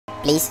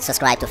Please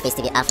subscribe to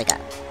Facetv Africa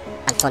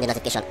and turn the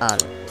notification on.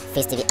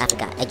 Facetv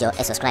Africa, ẹ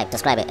jọ̀ọ́, subscribe,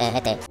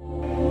 hete.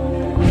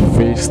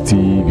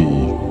 Facetv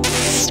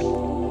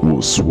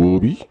was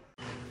Swoby.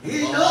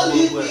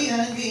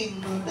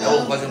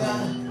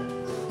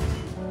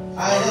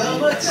 I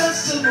am a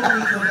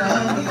testimony, go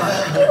down, me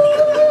down.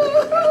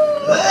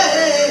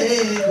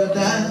 Hey, go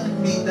down,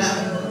 me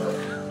down.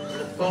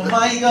 Oh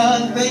my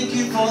God, thank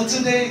you for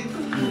today.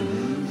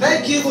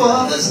 Thank you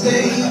for this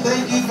day.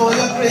 Thank you for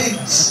your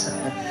grace.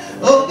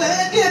 Oh,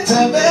 beg it,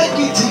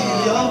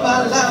 oh my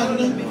land.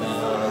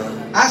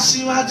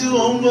 Ashiwaju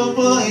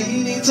ongobo,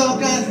 ini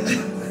tokan.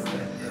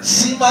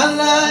 See my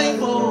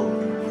life, oh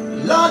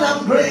Lord,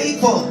 I'm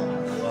grateful.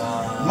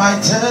 My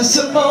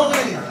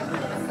testimony.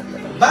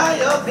 By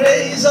your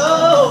grace,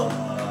 oh,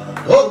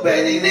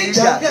 Beni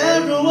Nija,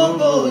 Keru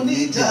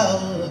Nija,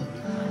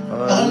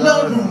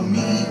 Ọlọ́run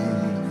mi,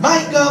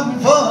 my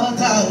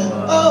comforter,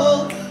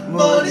 oh,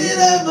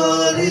 Morire,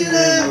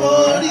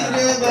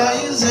 by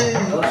you say,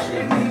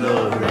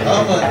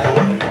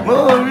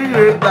 Morire,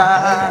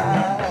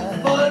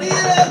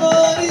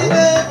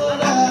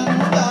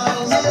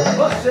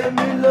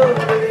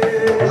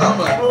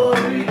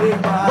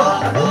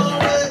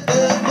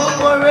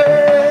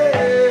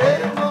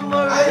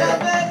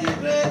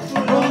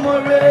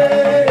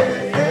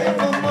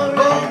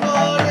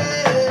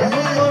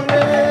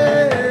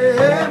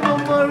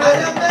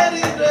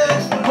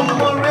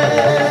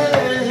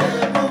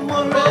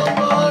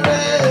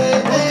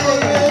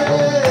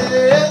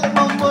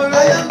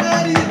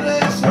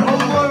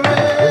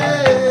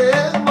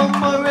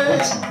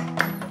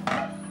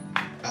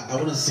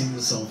 sing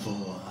the song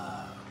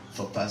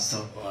for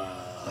Pastor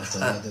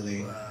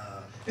Adelaide.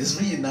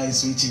 It's really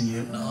nice meeting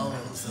you,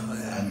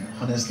 and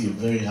honestly, a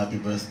very happy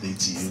birthday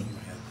to you.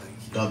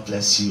 God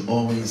bless you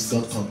always.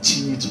 God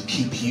continue to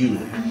keep you.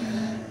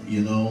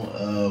 You know,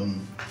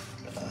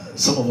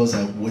 some of us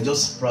we're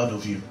just proud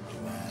of you,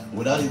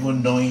 without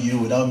even knowing you,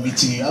 without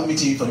meeting you. I'm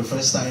meeting you for the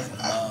first time.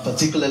 I'm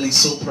particularly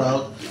so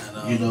proud,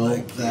 you know,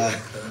 that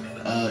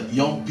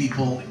young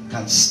people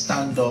can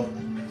stand up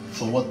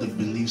for what they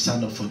believe,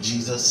 stand up for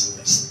Jesus,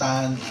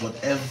 stand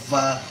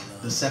whatever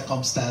the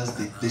circumstance,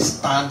 they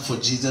stand for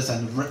Jesus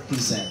and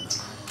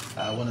represent.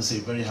 I want to say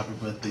a very happy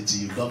birthday to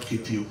you. God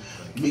keep you.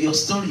 May your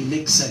story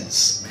make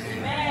sense.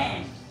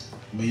 Amen.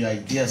 May your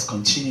ideas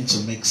continue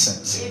to make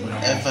sense. Amen.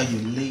 Whatever you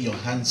lay your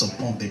hands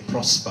upon, they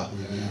prosper.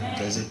 Amen.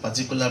 There's a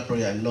particular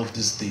prayer I love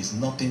these days.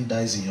 Nothing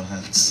dies in your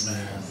hands.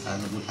 Amen.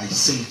 And I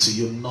say to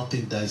you,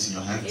 nothing dies in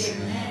your hands.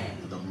 Amen.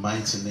 In the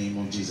mighty name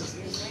of Jesus.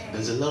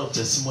 There's a lot of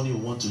testimony we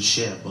want to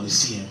share, but you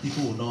see,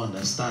 people will not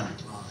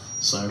understand.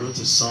 So I wrote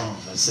a song.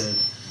 I said,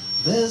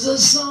 there's a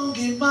song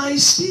in my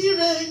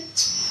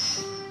spirit.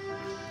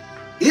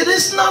 It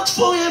is not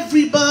for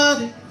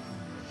everybody.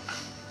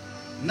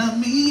 Now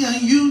me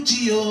and you,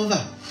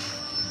 Jehovah.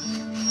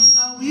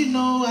 Now we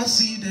know I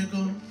see the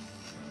go.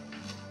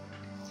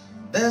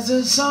 There's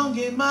a song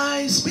in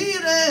my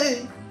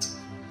spirit.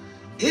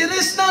 It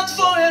is not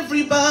for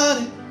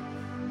everybody.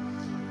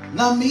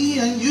 Now me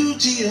and you,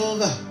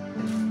 Jehovah.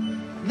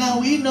 Now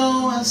we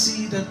know I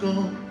see the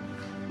go.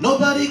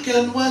 Nobody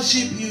can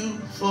worship you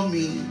for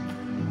me.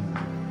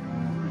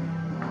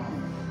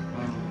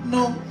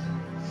 No,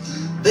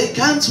 they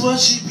can't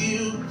worship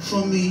you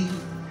for me.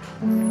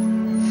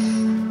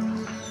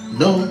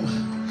 No,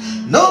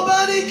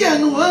 nobody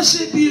can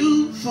worship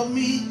you for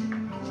me.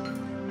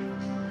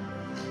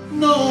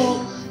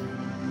 No,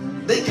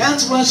 they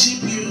can't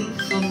worship you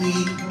for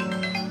me.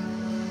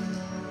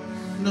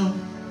 No,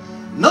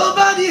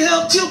 nobody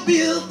helped you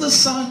build the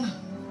sun.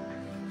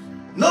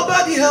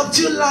 Nobody helped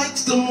you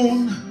light the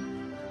moon.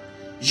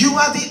 You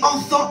are the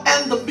author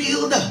and the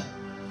builder.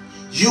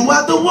 You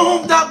are the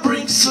one that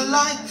brings to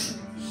life.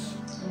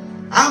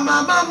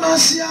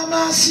 Amamasio.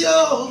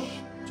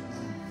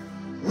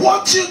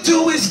 What you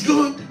do is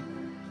good.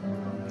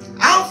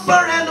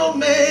 Alpha and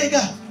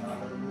Omega.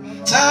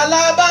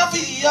 Talaba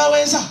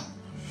Fiaweza.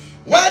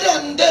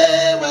 Wedem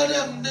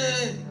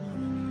day.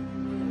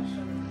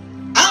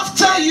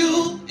 After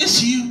you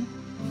is you.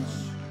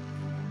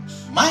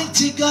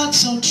 Mighty God,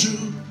 so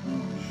true.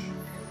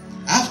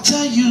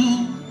 After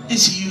you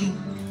is you.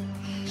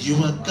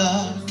 You are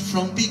God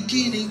from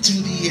beginning to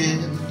the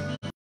end.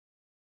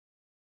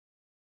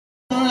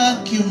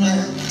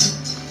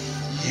 Argument.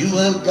 You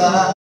are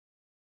God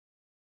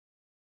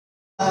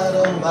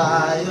all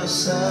by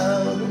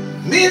yourself.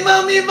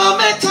 Mima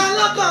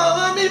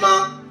metalaka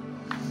mima.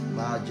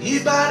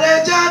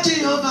 Ibareja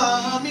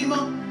Jehovah mima.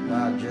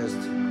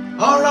 Majesty.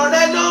 Ọ̀rọ̀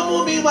rẹ̀ ló mú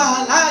mi wà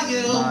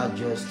láyé o.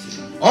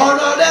 Majesty.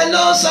 Ọ̀rọ̀ rẹ̀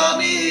ló sọ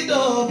mí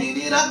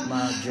dòmìnira.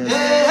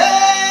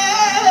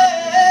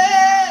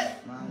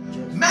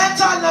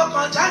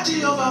 Metalaka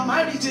Jehovah,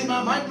 my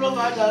redeemer, my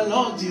provider,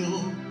 Lord you.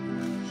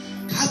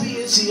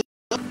 Kábíyèsí.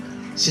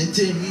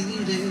 Ṣètè mi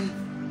níre.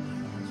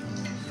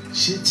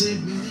 Ṣètè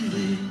mi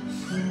níre.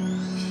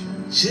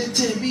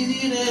 Ṣètè mi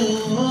níre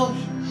o.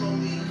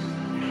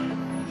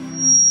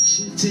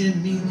 Ṣètè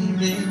mi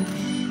níre.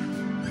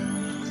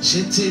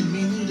 Ṣètè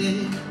mi níre.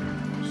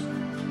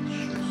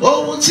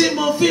 Ohun tí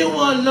mo fi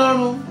wọ́n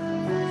lọ́rùn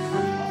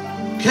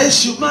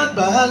Kéṣù má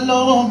gbà á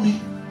lọ́wọ́ mi,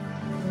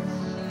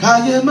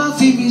 káyé má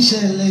fi mí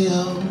ṣẹlẹ́yà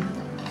o.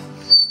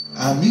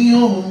 Àmì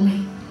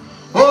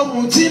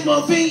ohun tí mo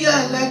fi ń yẹ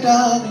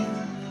ẹlẹ́dàá mi.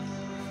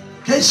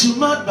 Kéṣù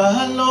má gbà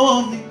á lọ́wọ́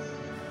mi,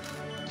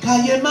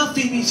 káyé má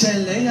fi mí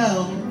ṣẹlẹ́yà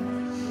o.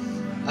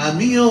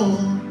 Àmì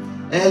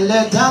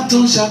ẹlẹ́dàá tó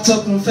ń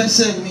ṣàtọkùn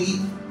fẹsẹ̀ mi.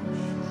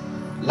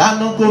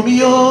 Lànà kò mí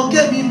ó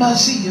kébí máa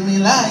ṣì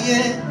rìn láàyè.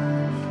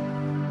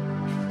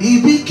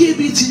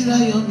 Ibikíbi tí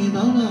ráyọ̀ mi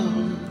máa wà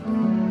o.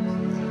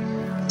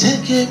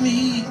 Jẹ́ mi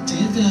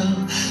débẹ̀ o.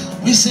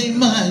 We say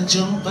máa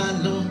jọba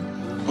lọ.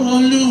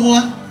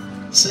 Olúwa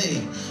say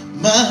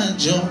máa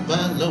jọba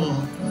lọ.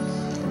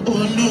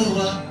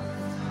 Olúwa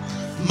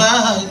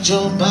máa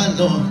jọba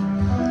lọ.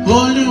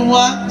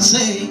 Olúwa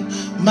say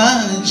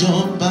máa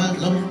jọba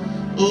lọ.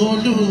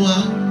 Olúwa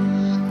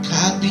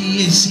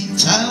kábíyèsí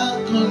tá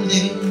kò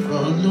lè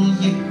rọ̀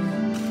lóyè.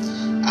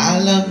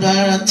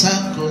 Alágbára tá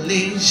kò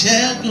lè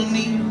ṣẹ́gun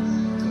ní.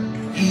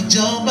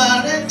 Ìjọba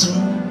rẹ̀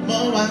dùn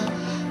mọ́ wa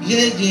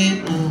yéye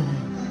o.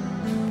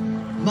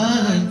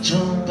 Máa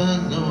jọba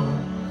lọ.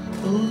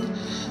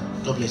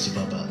 God bless you,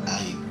 Baba.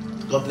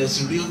 God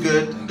bless you real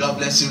good. God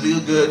bless you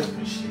real good.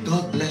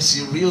 God bless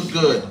you real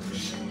good.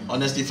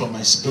 Honestly, from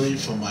my spirit,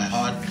 from my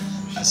heart,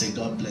 I say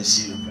God bless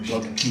you.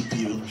 God keep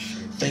you.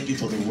 Thank you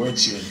for the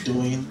works you are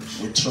doing.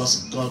 We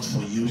trust God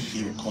for you.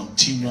 He will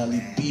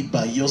continually be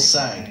by your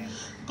side.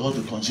 God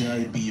will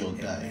continually be your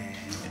guide.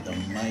 In the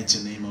mighty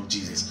name of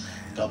Jesus.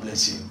 God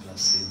bless you.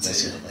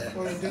 Bless you.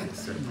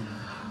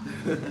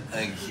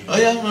 Thank you. Oh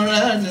yeah,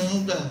 Marano,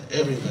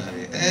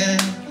 everybody.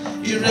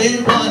 You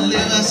really want to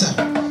live us up.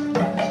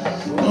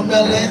 No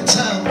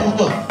baleta,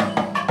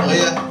 oh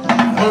yeah,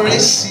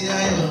 Mauricia,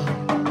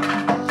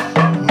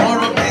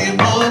 more pay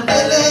more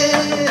dele.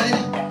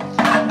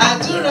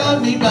 Adura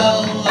mi ba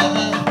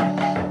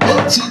o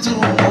ti do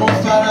mo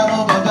fara mo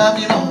baba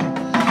mi mo.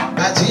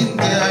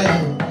 Ajinde ayo.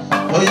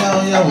 Oh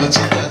yeah, what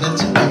you gonna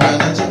do?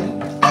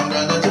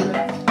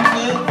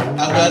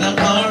 I'm gonna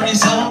carry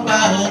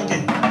somebody.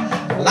 Okay.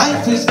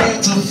 Life is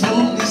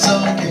beautiful, it's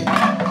okay.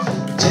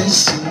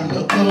 Just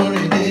look over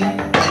it.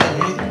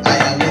 I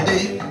am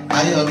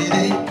a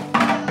day.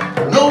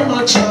 No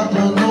more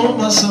trouble, no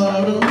more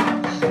sorrow.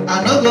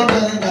 Another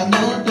bag,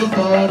 another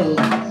bottle.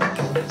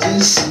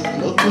 Just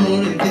look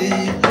over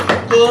it.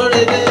 Go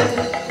to day.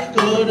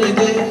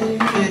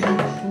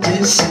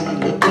 Just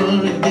look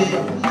over it.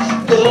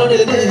 Go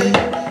to day.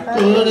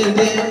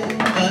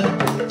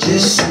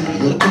 Just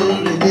look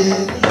over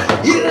it.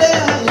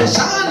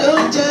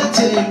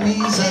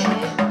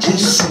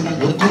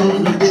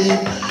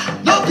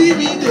 No be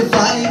me the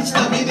fight,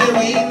 no be the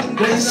win,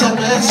 grace and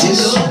mercy, no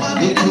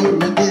be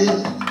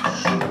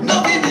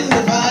me the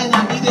fight, no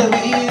be the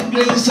win,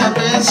 grace and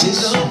mercy,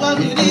 no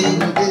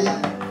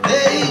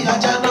hey, I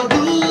don't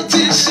do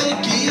this,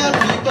 shake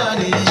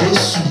everybody,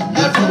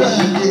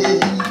 everybody,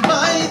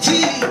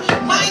 mighty,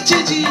 my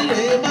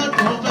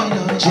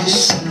provider,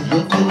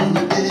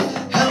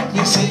 help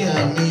me say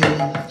amen,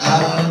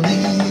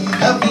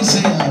 help me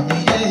say amen.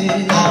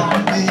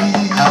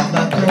 I'm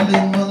not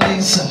calling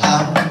Melissa.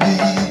 I'm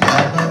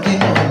not being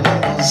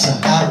Melissa.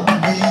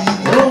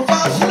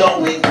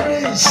 Overflowing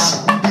grace.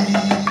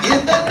 In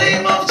the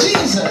name of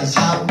Jesus.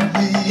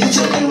 It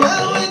will be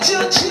well with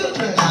your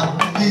children.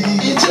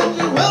 It will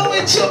be well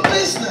with your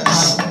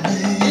business.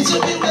 It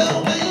will be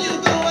well when you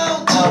go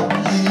out.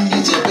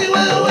 It will be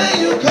well when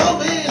you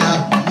come in.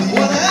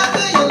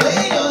 Whatever you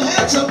lay your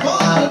hands upon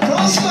will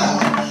prosper.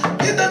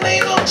 In the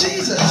name of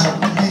Jesus.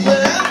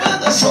 Wherever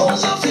the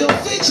soles of your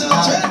feet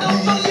are tread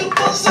upon you.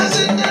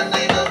 In the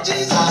name of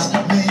Jesus,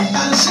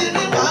 I see the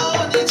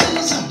body to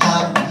some. I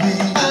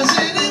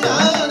see the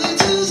body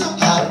to some.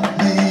 I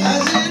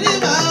see the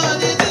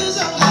body to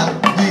some. I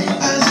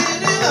see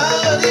the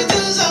body to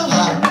some.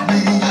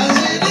 I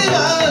see the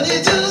body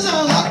to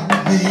some.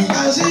 I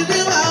see the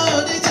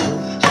body to.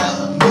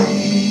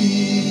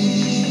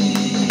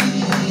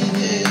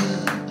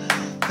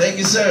 Thank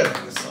you, sir.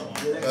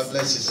 God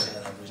bless you, sir.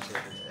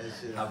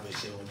 I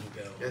appreciate when you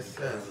go. Yes,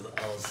 sir.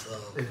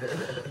 Awesome.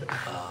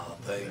 Oh,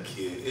 thank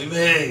you.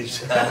 Image.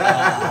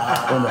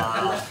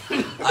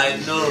 I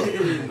know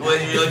when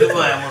you're doing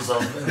my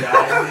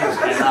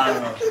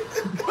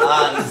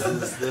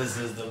this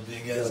is the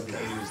biggest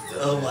gift.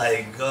 Oh my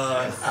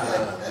God.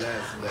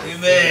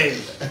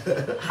 Image.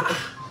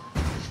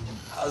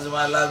 I was in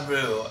my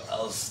library. I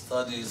was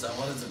studying, so I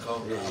wanted to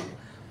come down.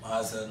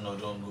 I said, no,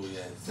 don't go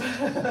yet. I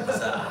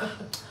said,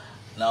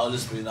 now Holy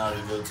Spirit now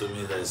revealed to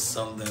me there's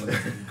something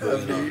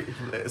going on.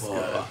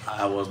 Well,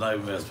 I was not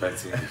even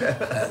expecting it.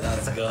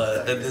 That's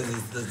God. This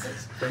is.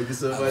 Thank you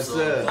so much, I'm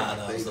sir. Glad,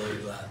 I'm so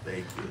glad.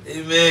 Thank you.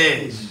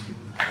 Image.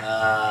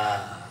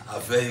 I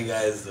feel you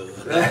guys do.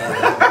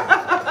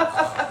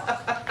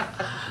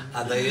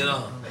 And then, you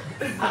know,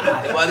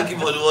 if I keep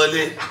on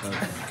doing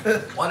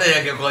one day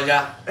I can call ya.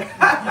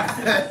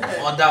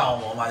 One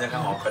down, one man, I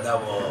can't walk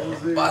down.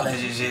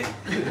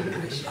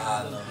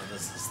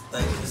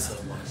 Thank you so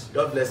much.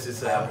 God bless you,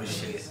 sir. I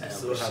appreciate it. I'm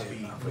so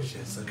happy. I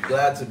appreciate it. So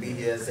Glad to be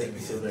here. Thank you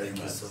so very Thank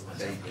you much. so much.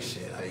 Thank I you.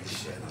 appreciate it. I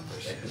appreciate it.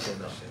 Thank you so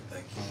much.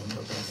 Thank you.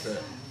 So,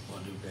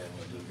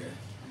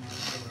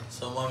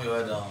 mommy,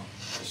 well done.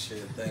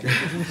 Shit, thank you.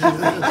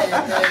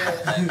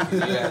 Thank you.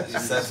 You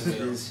said to me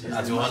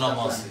that you want to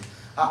mercy.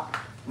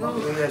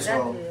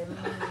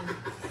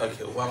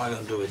 Okay, what am I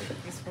going to do with it?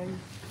 It's very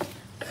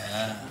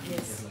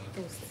Yes,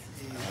 toast.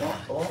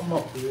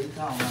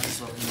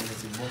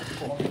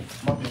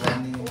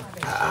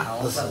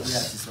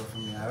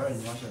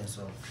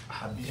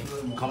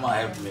 Come and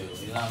help me.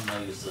 You don't know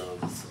yourself.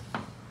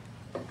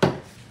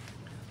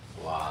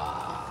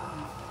 Wow.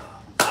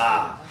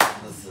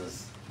 This is.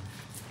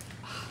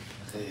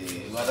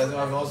 Hey, what does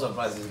my most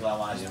surprise is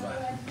glamour,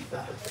 man.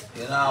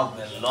 You know, I've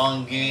been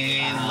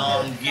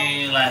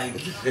longing, like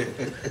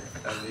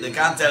they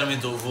can't tell me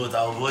to vote.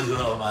 I'll vote you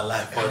all my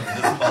life for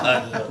this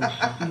part.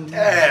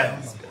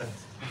 Damn.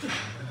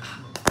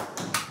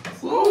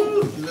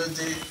 Woo!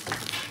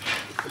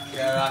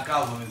 Yeah, I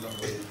can't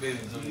pay me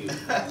to you.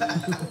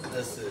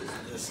 This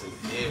is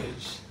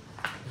huge.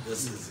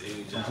 This is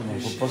huge. I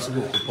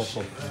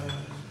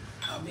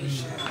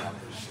appreciate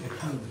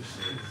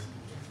it.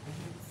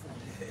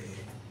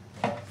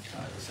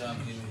 Some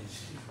image.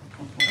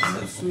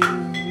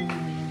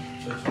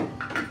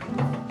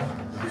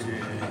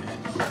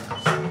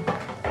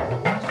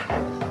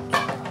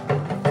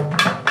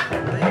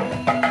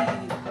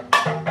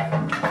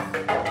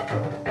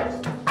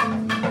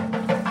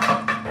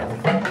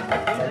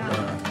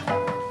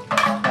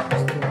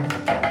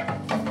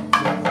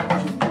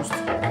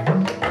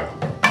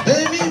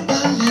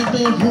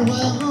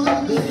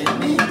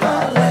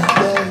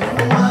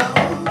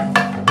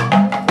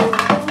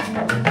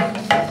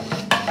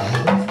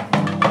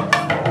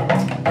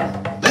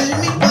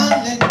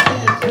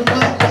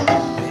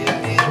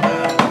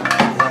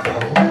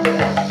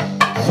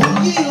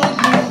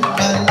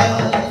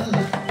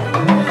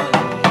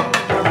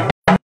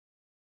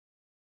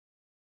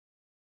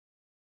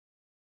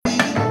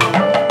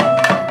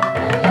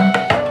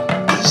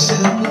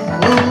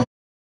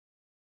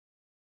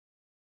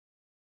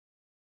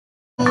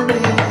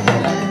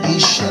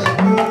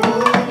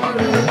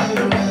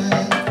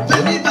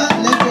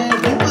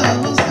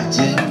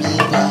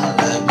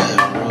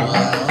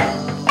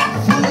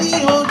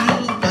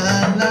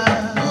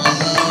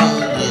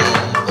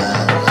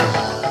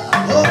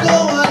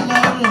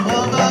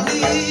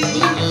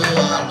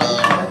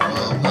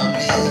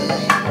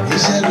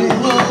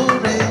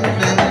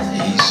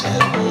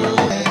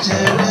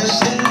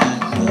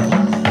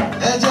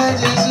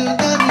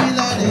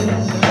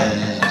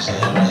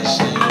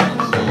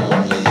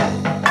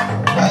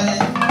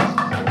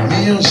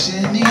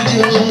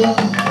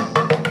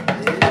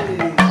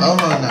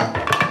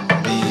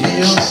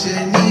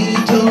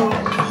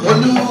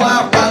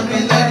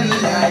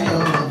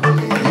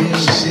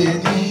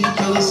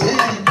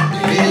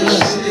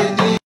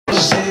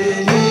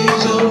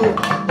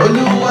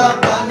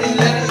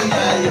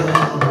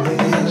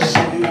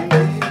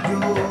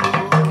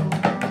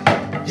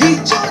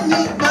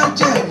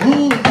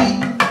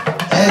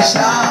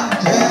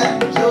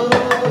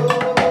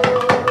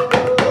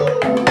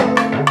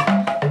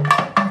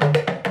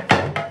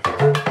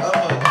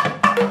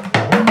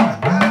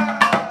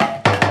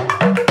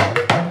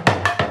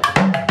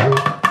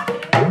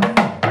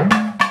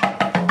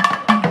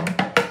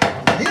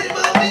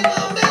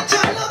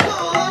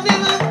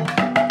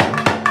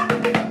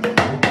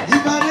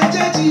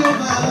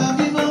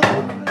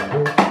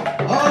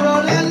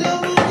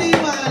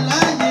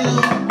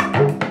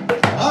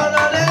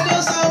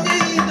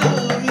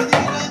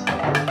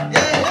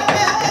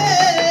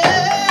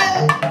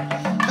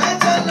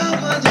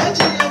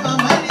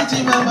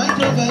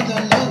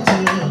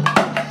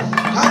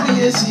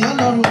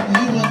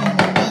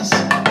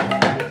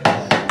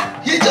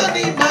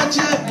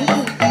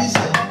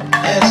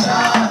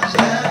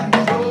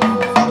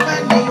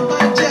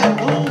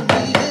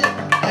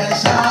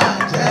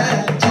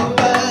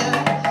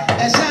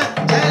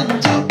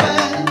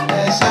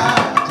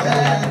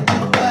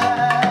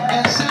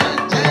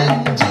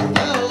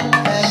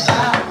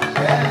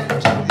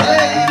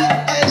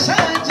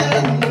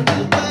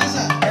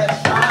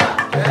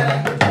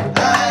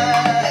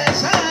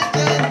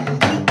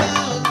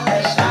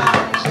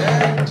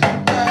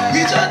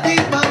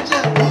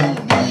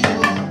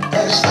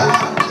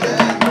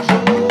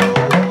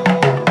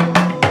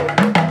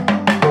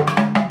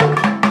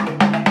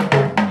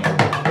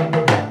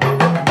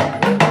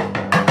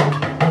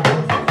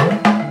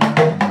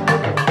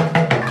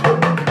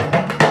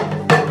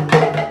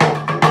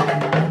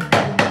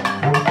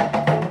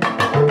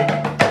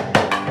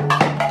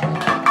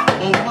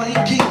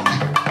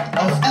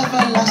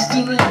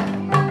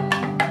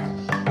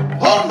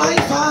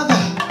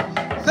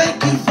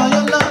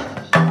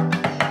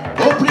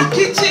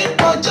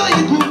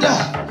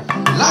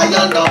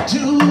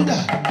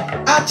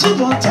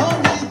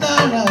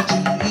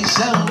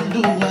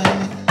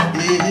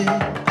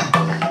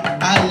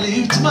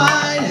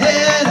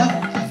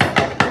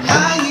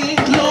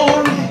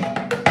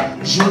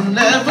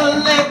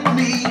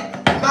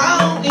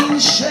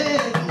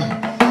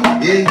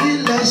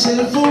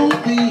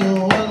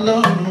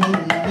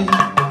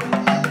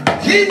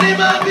 Kini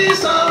ma bi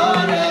sọ̀rọ̀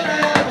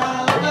rẹ̀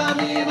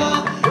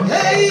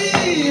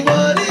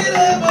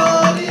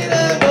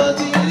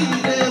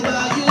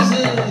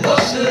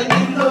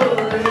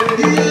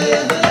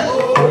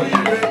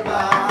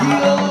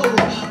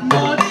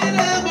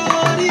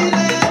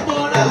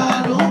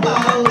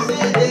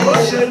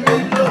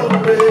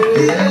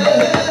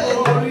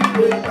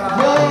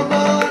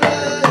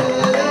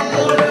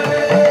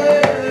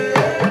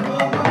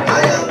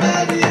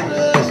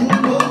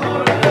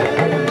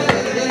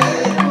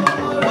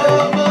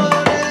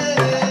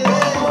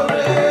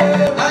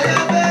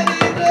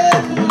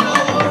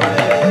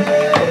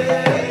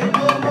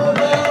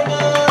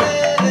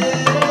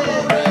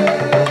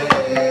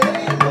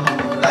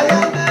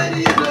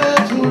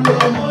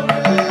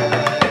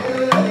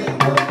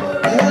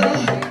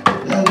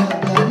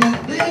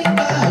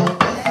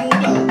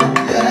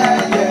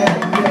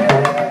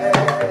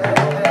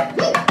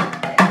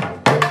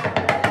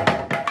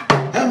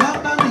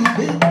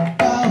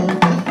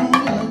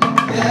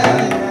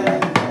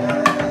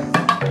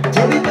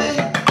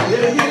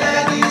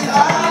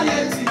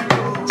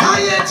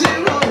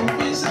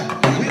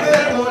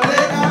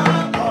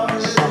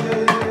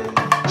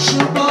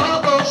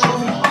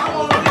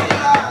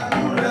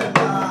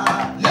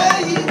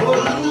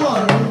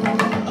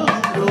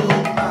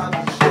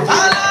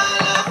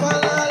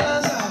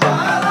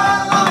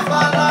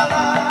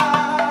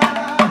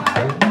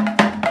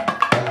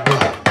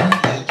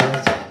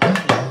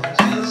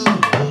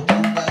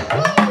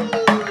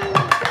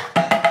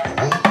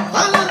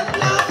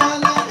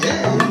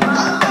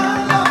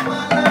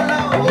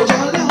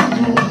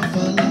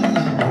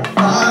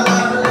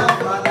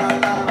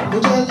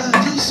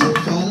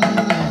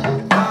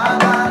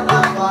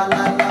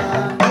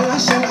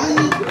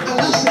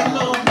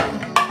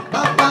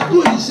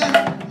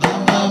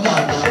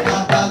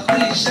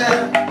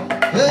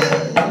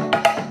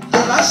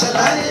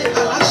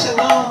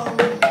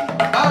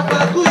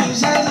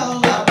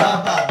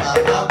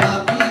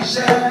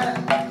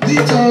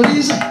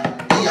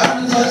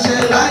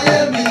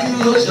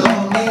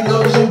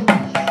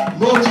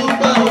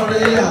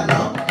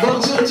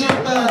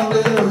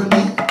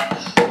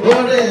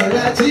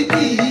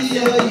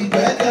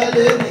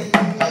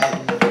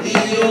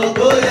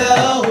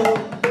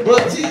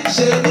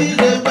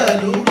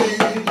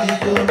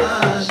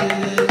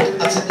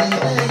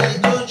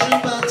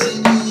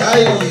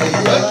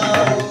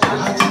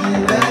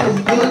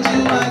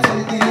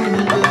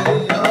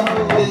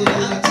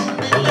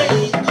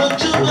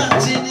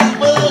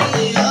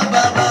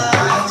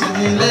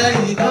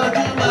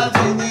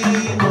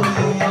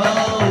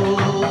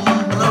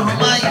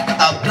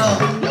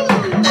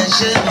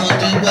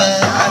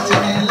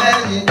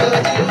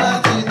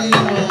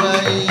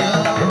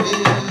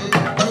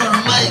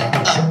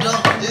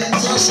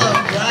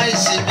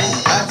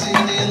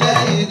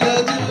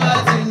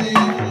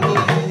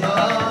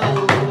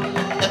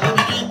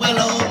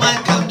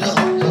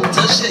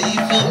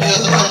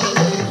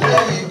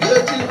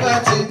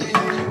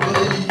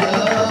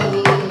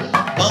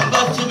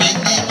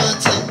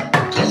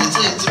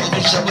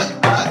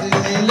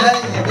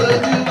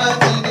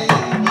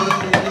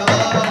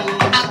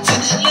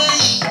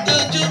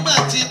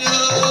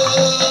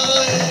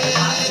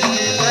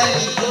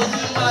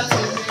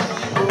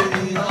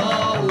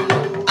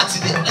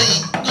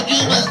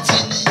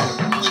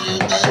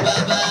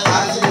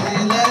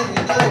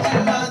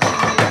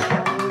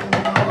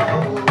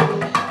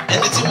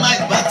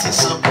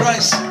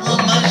Suprise, oh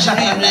man, she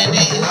ready.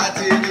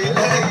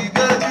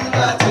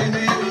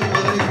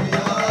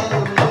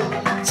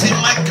 See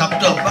my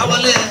captain,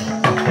 Bawale,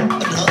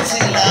 don't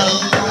see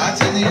loud.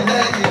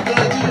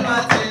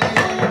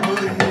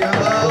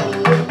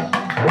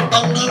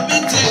 I'm not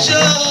meant to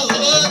show,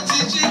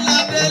 teaching la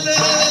belle.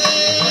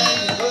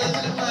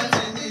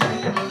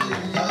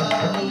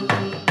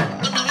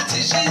 I'm not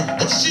teaching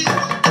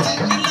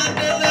la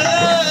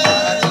belle.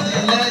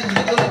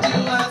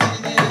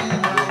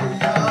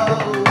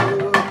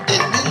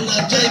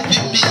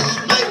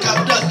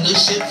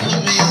 Shape for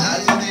me.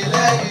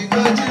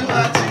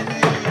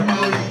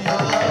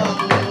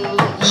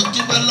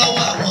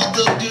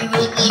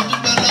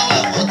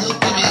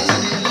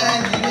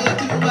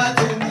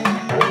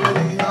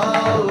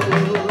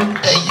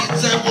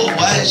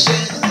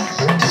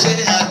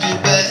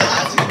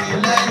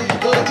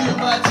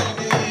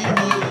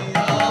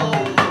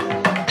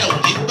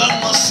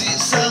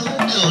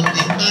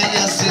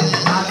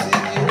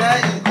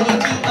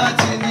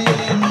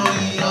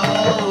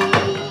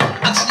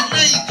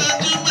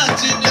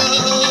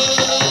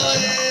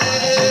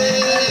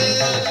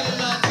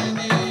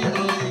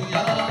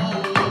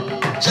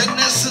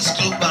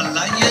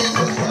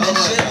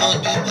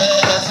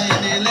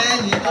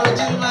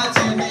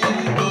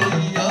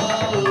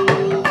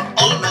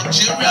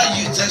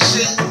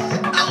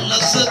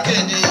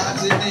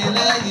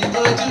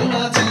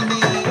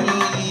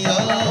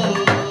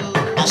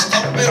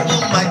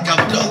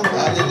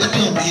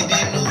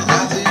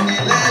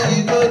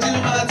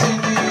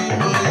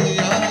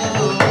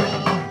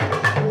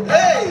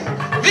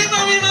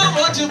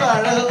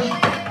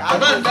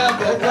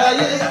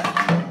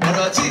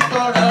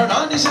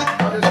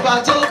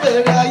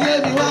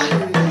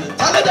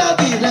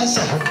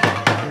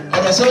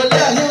 Pẹ̀sọ́lé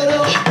ayé lọ,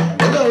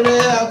 olóore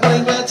àpò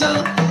ìgbà tán,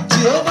 tí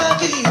ó bá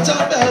kí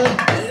ìtàn bẹ̀ o.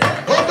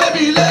 Ó gbé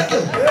mi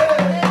lẹ́kẹ̀,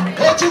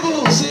 ó túbú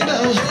sí bẹ̀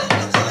o.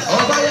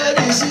 Ọba yẹ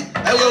mi sí,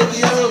 ẹ̀wọ̀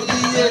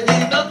iye mi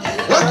ná.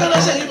 Wọ́n kọ́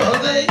lọ́sẹ̀ ìbọn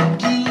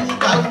thank you,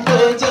 bàbá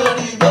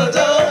torí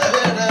bọ́tọ́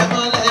ẹ̀bẹ̀rẹ̀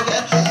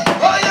mọ́lẹ́kẹ́.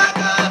 Ó yá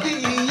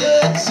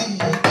kábíyèsí,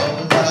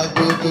 ọba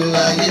gbogbo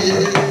ayé,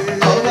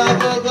 ọba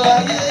gbogbo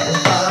ayé.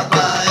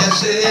 Bàbá ẹ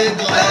ṣé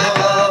gan.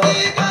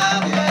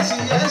 Kábíyèsí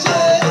ẹ ṣé.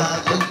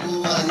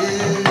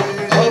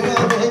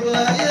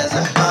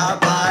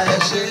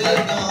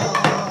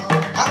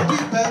 Happy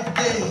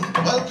birthday,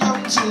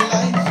 welcome to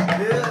life.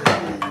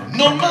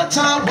 No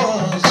matter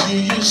what you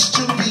used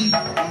to be,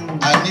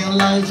 a new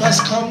life has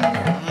come,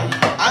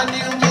 a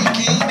new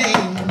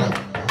beginning.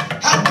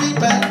 Happy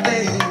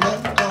birthday,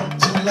 welcome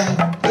to life.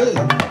 Hey.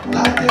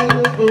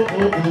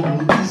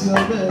 It's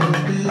your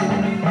birthday.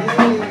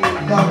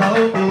 Mama,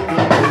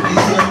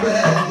 it's your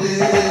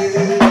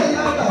birthday.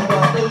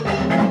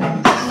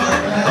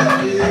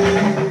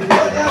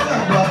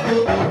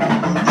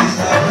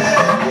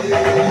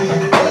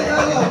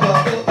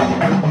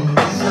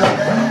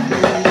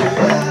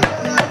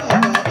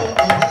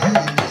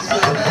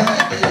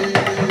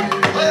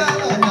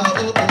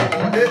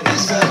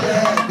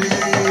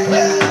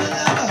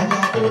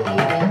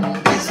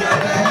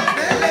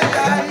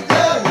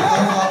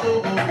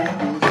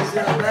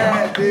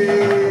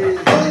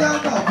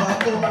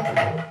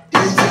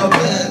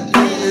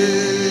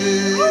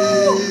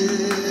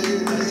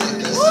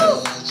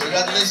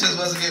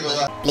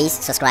 Please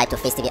subscribe to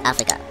Face TV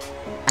Africa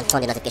and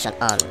turn the notification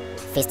on.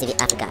 Face TV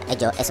Africa, ẹ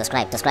jọ̀ọ́ ẹ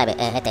subscribe,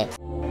 hete.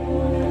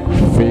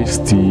 Face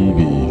TV.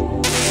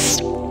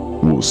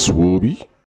 Was Swoby?